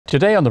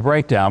Today on The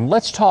Breakdown,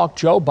 let's talk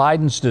Joe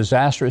Biden's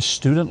disastrous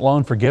student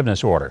loan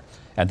forgiveness order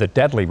and the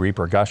deadly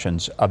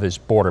repercussions of his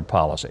border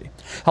policy.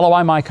 Hello,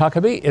 I'm Mike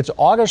Huckabee. It's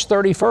August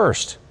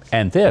 31st,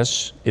 and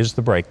this is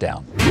The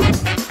Breakdown.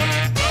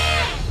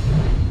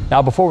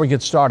 Now, before we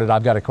get started,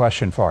 I've got a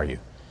question for you.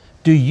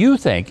 Do you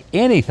think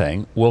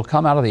anything will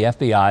come out of the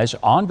FBI's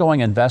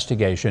ongoing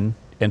investigation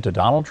into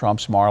Donald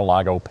Trump's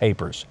Mar-a-Lago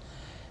papers?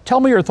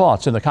 Tell me your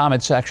thoughts in the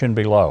comment section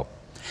below.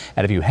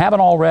 And if you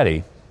haven't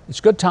already, it's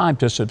a good time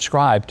to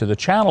subscribe to the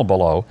channel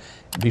below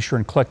and be sure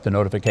and click the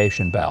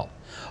notification bell.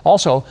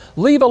 Also,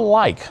 leave a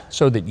like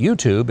so that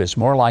YouTube is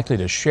more likely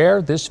to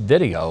share this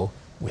video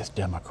with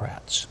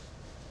Democrats.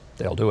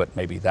 They'll do it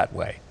maybe that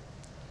way.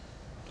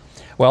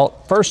 Well,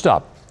 first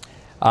up,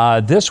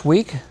 this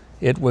week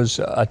it was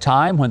a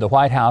time when the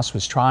White House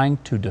was trying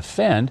to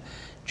defend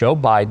Joe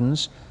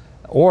Biden's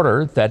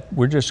order that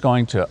we're just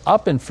going to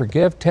up and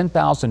forgive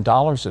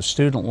 $10,000 of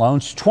student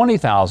loans,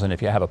 $20,000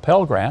 if you have a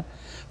Pell Grant,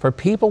 for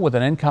people with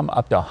an income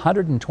up to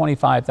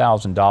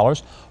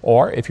 $125,000,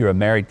 or if you're a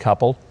married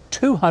couple,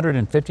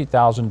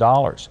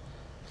 $250,000.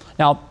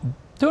 Now,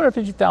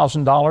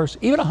 $250,000,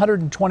 even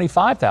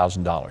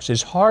 $125,000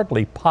 is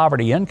hardly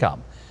poverty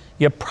income.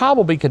 You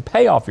probably could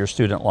pay off your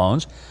student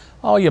loans.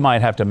 Oh, you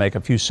might have to make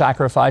a few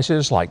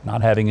sacrifices, like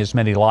not having as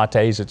many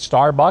lattes at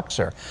Starbucks,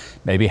 or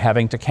maybe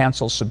having to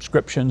cancel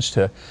subscriptions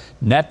to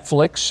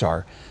Netflix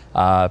or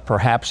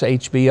perhaps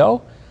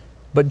HBO.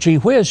 But gee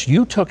whiz,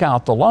 you took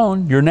out the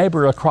loan. Your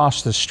neighbor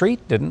across the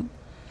street didn't.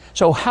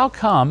 So how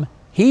come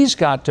he's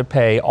got to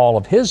pay all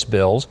of his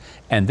bills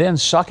and then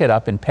suck it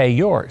up and pay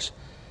yours?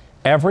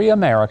 Every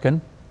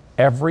American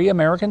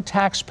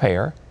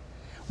taxpayer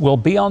will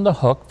be on the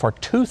hook for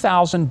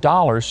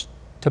 $2,000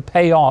 to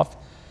pay off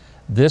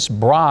this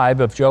bribe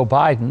of Joe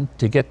Biden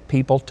to get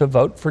people to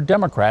vote for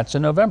Democrats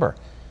in November.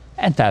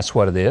 And that's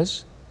what it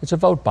is. It's a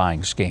vote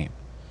buying scheme.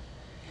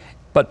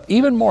 But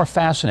even more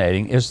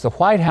fascinating is the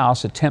White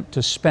House attempt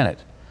to spin it.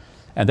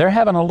 And they're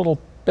having a little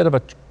bit of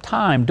a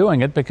time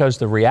doing it because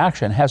the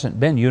reaction hasn't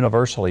been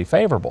universally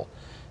favorable,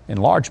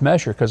 in large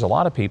measure because a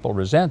lot of people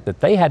resent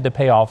that they had to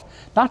pay off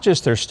not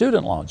just their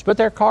student loans, but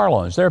their car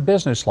loans, their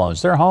business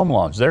loans, their home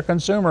loans, their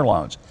consumer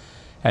loans.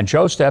 And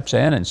Joe steps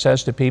in and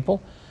says to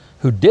people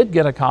who did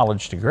get a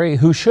college degree,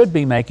 who should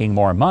be making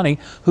more money,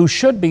 who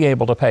should be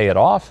able to pay it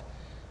off,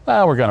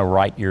 well, we're going to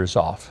write yours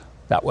off.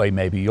 That way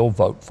maybe you'll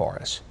vote for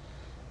us.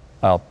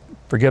 Well,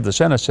 forgive the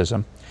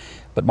cynicism,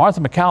 but Martha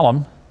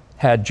MacCallum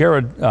had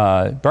Jared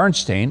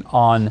Bernstein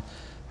on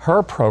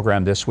her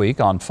program this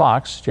week on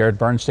Fox. Jared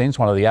Bernstein's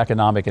one of the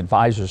economic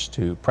advisors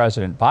to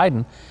President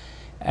Biden,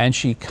 and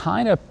she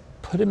kind of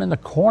put him in the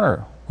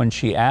corner when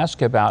she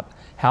asked about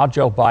how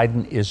Joe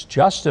Biden is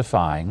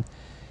justifying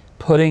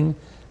putting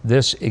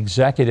this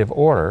executive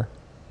order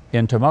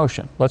into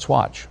motion. Let's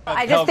watch.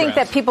 I just think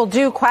that people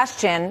do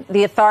question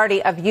the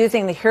authority of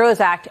using the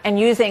HEROES Act and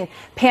using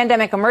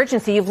pandemic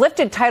emergency. You've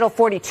lifted Title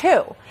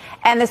 42,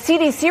 and the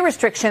CDC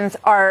restrictions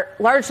are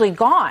largely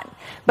gone.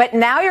 But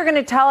now you're going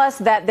to tell us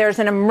that there's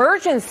an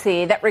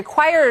emergency that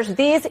requires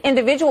these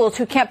individuals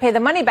who can't pay the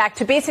money back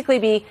to basically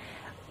be,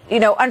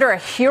 under a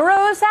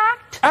HEROES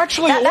Act?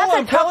 Actually, that's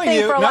a tough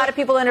thing for a lot of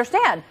people to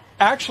understand.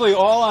 Actually,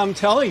 all I'm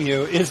telling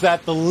you is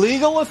that the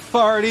legal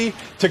authority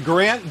to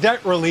grant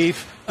debt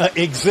relief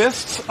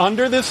exists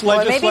under this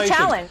legislation. Well, it may be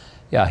challenged.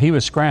 Yeah, he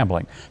was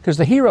scrambling because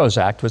the HEROES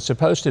Act was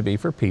supposed to be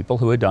for people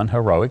who had done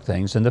heroic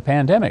things in the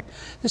pandemic.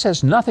 This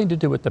has nothing to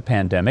do with the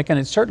pandemic, and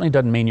it certainly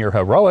doesn't mean you're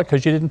heroic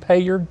because you didn't pay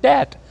your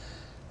debt.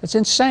 It's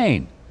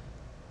insane.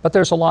 But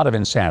there's a lot of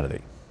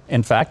insanity.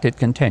 In fact, it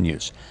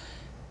continues.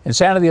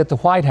 Insanity at the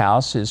White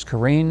House is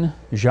Karine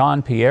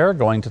Jean-Pierre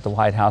going to the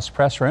White House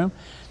press room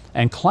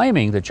and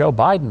claiming that Joe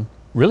Biden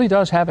really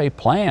does have a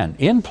plan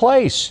in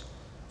place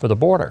for the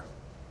border.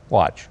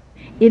 Watch.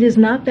 It is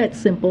not that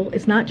simple.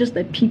 It's not just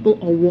that people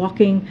are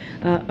walking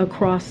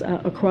across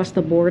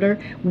the border.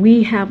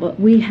 We have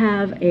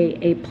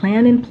a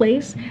plan in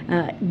place.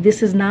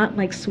 This is not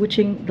like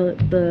switching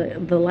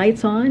the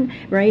lights on,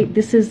 right?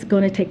 This is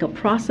going to take a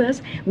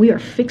process. We are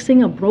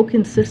fixing a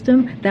broken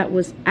system that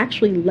was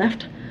actually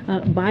left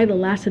by the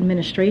last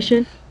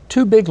administration.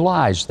 Two big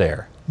lies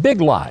there. Big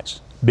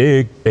lies.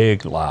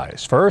 Big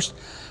lies. First,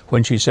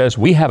 when she says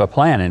we have a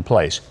plan in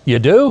place. You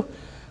do?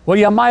 Well,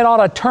 you might ought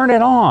to turn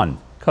it on,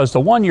 because the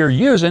one you're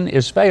using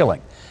is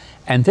failing.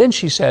 And then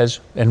she says,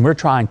 and we're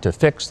trying to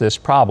fix this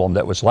problem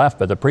that was left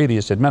by the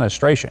previous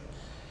administration.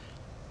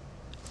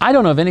 I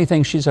don't know of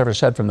anything she's ever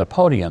said from the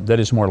podium that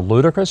is more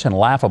ludicrous and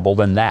laughable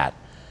than that.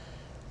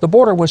 The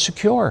border was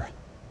secure.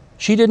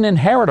 She didn't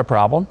inherit a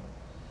problem.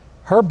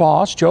 Her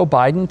boss, Joe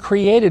Biden,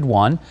 created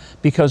one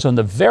because on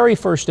the very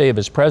first day of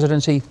his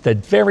presidency, the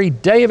very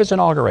day of his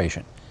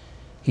inauguration,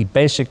 he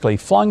basically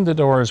flung the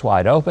doors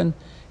wide open.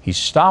 He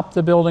stopped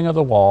the building of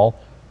the wall.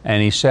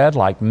 And he said,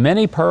 like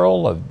Minnie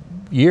Pearl of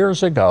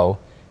years ago,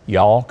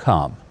 y'all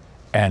come.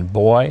 And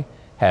boy,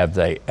 have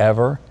they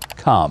ever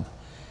come.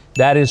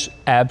 That is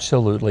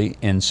absolutely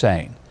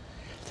insane.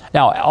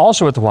 Now,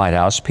 also at the White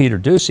House, Peter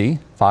Doocy,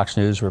 Fox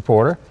News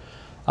reporter,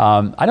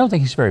 I don't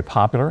think he's very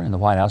popular in the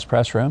White House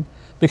press room,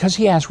 because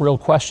he asked real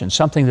questions,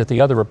 something that the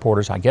other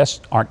reporters, I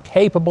guess, aren't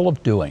capable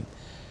of doing.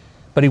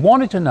 But he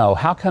wanted to know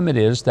how come it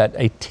is that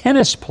a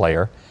tennis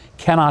player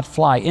cannot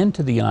fly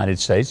into the United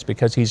States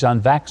because he's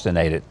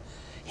unvaccinated.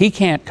 He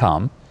can't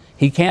come.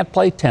 He can't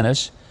play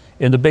tennis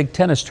in the big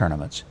tennis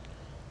tournaments.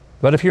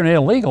 But if you're an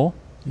illegal,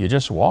 you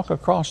just walk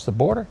across the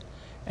border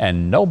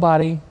and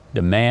nobody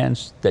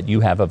demands that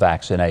you have a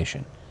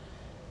vaccination.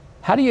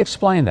 How do you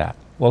explain that?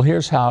 Well,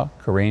 here's how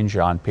Karine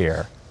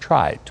Jean-Pierre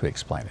tried to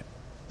explain it.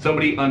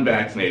 Somebody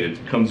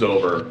unvaccinated comes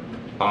over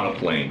on a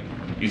plane.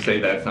 You say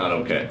that's not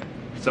okay.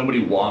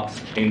 Somebody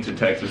walks into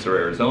Texas or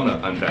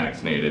Arizona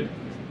unvaccinated,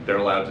 they're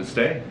allowed to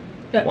stay.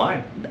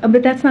 Why?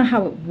 But that's not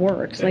how it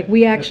works. Like,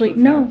 we actually,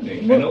 no. I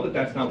know that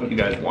that's not what you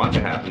guys want to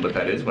happen, but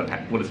that is what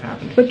is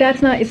happening. But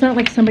that's not, it's not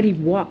like somebody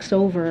walks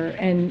over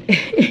and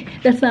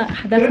that's not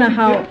how. That's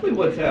exactly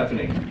what's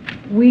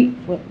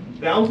happening.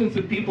 Thousands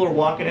of people are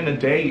walking in a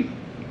day.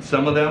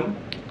 Some of them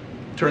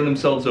turn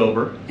themselves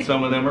over.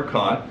 Some of them are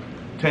caught.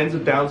 Tens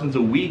of thousands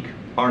a week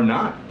are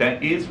not.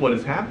 That is what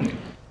is happening.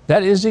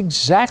 That is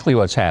exactly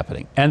what's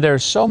happening. And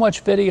there's so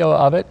much video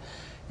of it.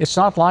 It's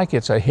not like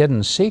it's a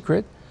hidden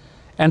secret.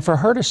 And for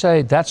her to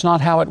say, that's not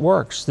how it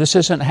works, this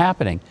isn't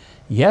happening.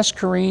 Yes,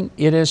 Karine,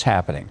 it is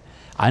happening.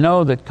 I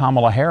know that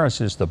Kamala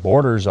Harris is the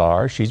border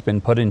czar. She's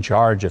been put in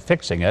charge of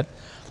fixing it.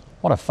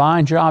 What a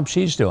fine job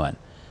she's doing.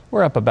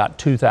 We're up about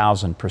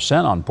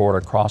 2,000% on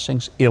border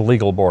crossings,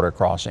 illegal border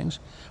crossings.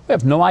 We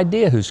have no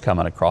idea who's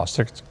coming across.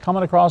 They're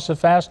coming across so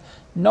fast,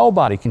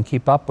 nobody can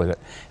keep up with it.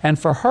 And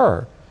for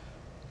her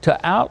to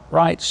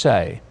outright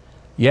say,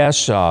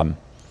 yes,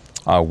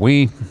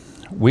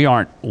 we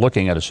aren't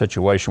looking at a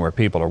situation where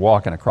people are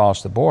walking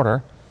across the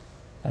border,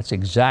 that's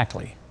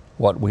exactly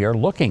what we are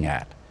looking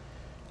at.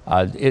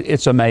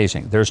 It's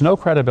amazing. There's no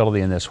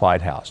credibility in this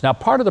White House. Now,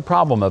 part of the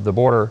problem of the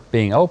border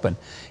being open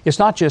is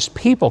not just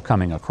people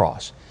coming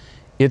across.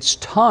 It's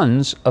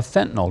tons of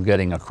fentanyl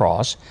getting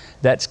across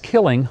that's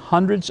killing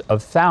hundreds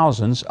of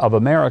thousands of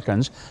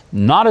Americans,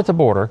 not at the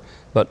border,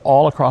 but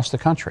all across the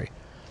country.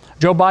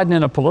 Joe Biden,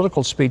 in a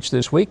political speech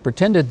this week,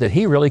 pretended that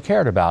he really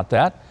cared about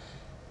that,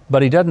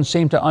 but he doesn't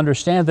seem to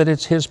understand that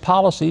it's his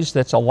policies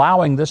that's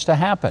allowing this to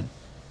happen.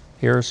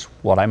 Here's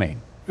what I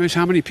mean. Notice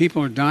how many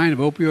people are dying of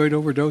opioid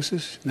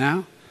overdoses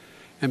now?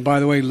 And by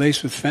the way,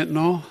 laced with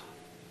fentanyl?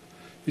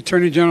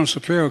 Attorney General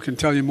Shapiro can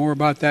tell you more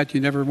about that you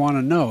never want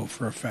to know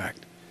for a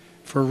fact.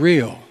 For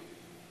real.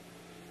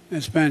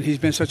 He's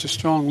been such a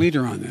strong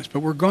leader on this. But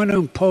we're going to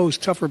impose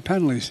tougher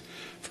penalties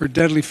for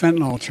deadly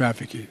fentanyl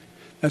trafficking.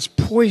 That's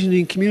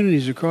poisoning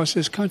communities across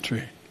this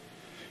country.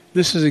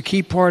 This is a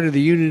key part of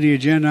the unity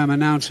agenda I'm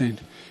announcing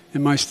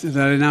that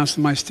I announced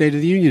in my State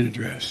of the Union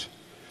address.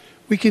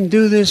 We can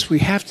do this. We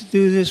have to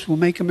do this. We'll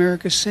make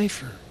America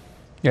safer.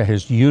 Yeah,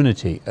 his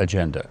unity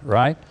agenda,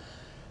 right?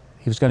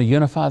 He was going to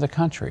unify the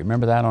country.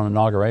 Remember that on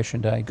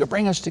Inauguration Day? Go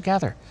bring us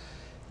together.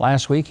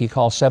 Last week, he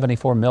called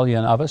 74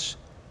 million of us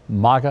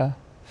MAGA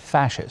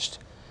fascist.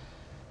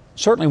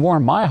 Certainly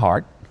warmed my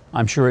heart.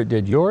 I'm sure it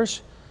did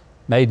yours.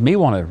 Made me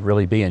want to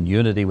really be in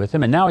unity with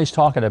him. And now he's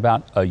talking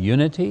about a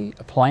unity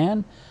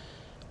plan.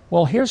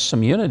 Well, here's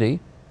some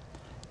unity.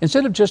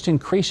 Instead of just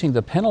increasing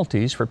the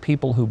penalties for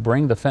people who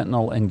bring the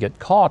fentanyl and get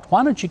caught,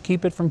 why don't you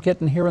keep it from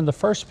getting here in the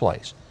first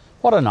place?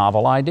 What a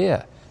novel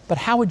idea. But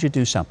how would you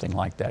do something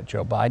like that,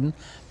 Joe Biden?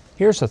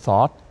 Here's a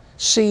thought.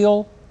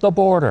 Seal the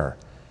border.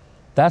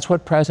 That's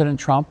what President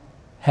Trump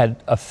had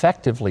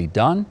effectively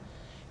done.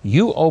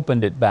 You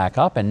opened it back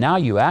up, and now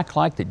you act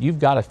like that you've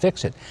got to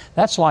fix it.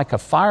 That's like a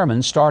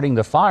fireman starting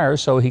the fire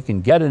so he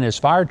can get in his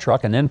fire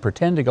truck and then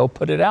pretend to go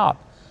put it out.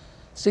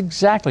 It's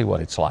exactly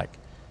what it's like,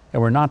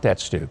 and we're not that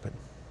stupid.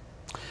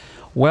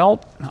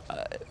 Well,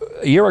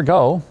 a year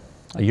ago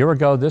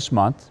this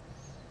month,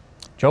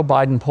 Joe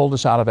Biden pulled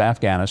us out of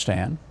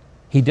Afghanistan.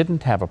 He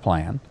didn't have a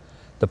plan.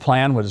 The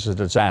plan was a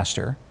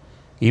disaster.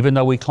 Even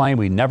though we claim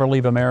we never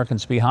leave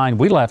Americans behind,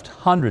 we left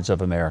hundreds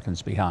of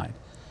Americans behind.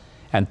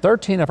 And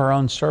 13 of our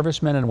own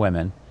servicemen and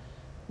women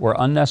were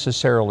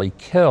unnecessarily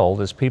killed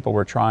as people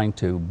were trying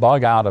to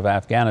bug out of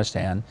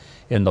Afghanistan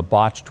in the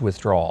botched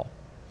withdrawal.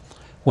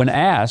 When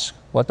asked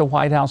what the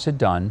White House had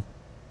done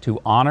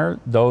to honor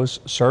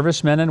those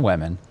servicemen and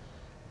women,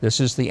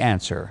 this is the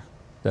answer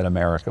that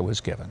America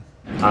was given.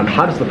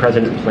 How does the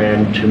president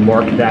plan to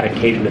mark that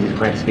occasion? Does he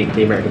plan to speak to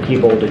the American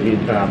people? Does he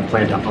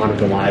plan to honor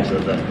the lives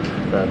of the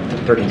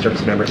 13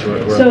 service members who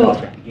were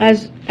lost?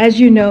 As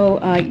you know,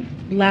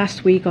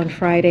 last week on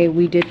Friday,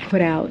 we did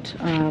put out,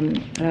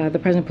 the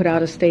president put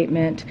out a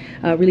statement,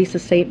 released a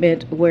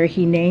statement where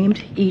he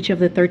named each of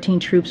the 13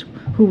 troops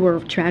who were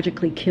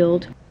tragically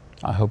killed.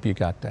 I hope you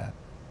got that.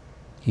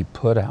 He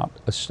put out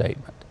a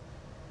statement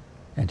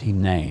and he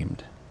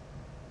named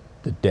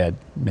the dead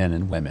men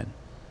and women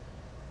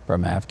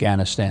from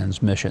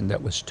Afghanistan's mission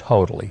that was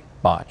totally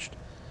botched.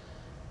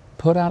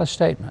 Put out a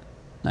statement.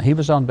 Now, he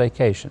was on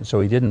vacation, so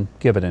he didn't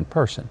give it in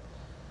person.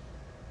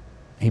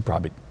 He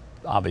probably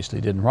obviously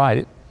didn't write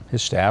it.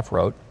 His staff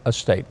wrote a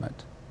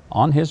statement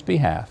on his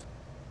behalf,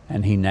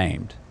 and he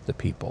named the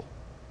people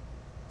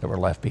that were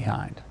left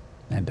behind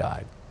and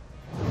died.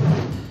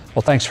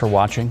 Well, thanks for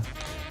watching.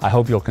 I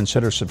hope you'll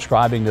consider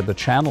subscribing to the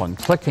channel and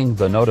clicking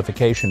the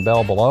notification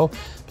bell below.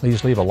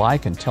 Please leave a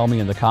like and tell me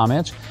in the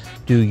comments,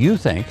 do you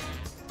think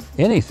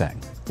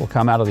anything will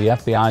come out of the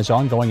FBI's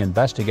ongoing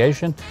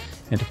investigation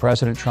into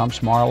President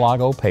Trump's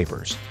Mar-a-Lago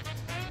papers?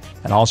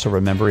 And also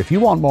remember, if you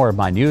want more of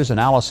my news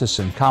analysis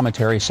and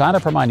commentary, sign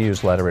up for my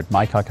newsletter at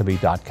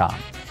MikeHuckabee.com.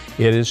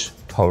 It is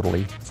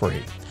totally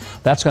free.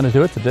 That's going to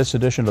do it for this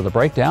edition of The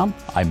Breakdown.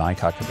 I'm Mike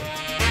Huckabee.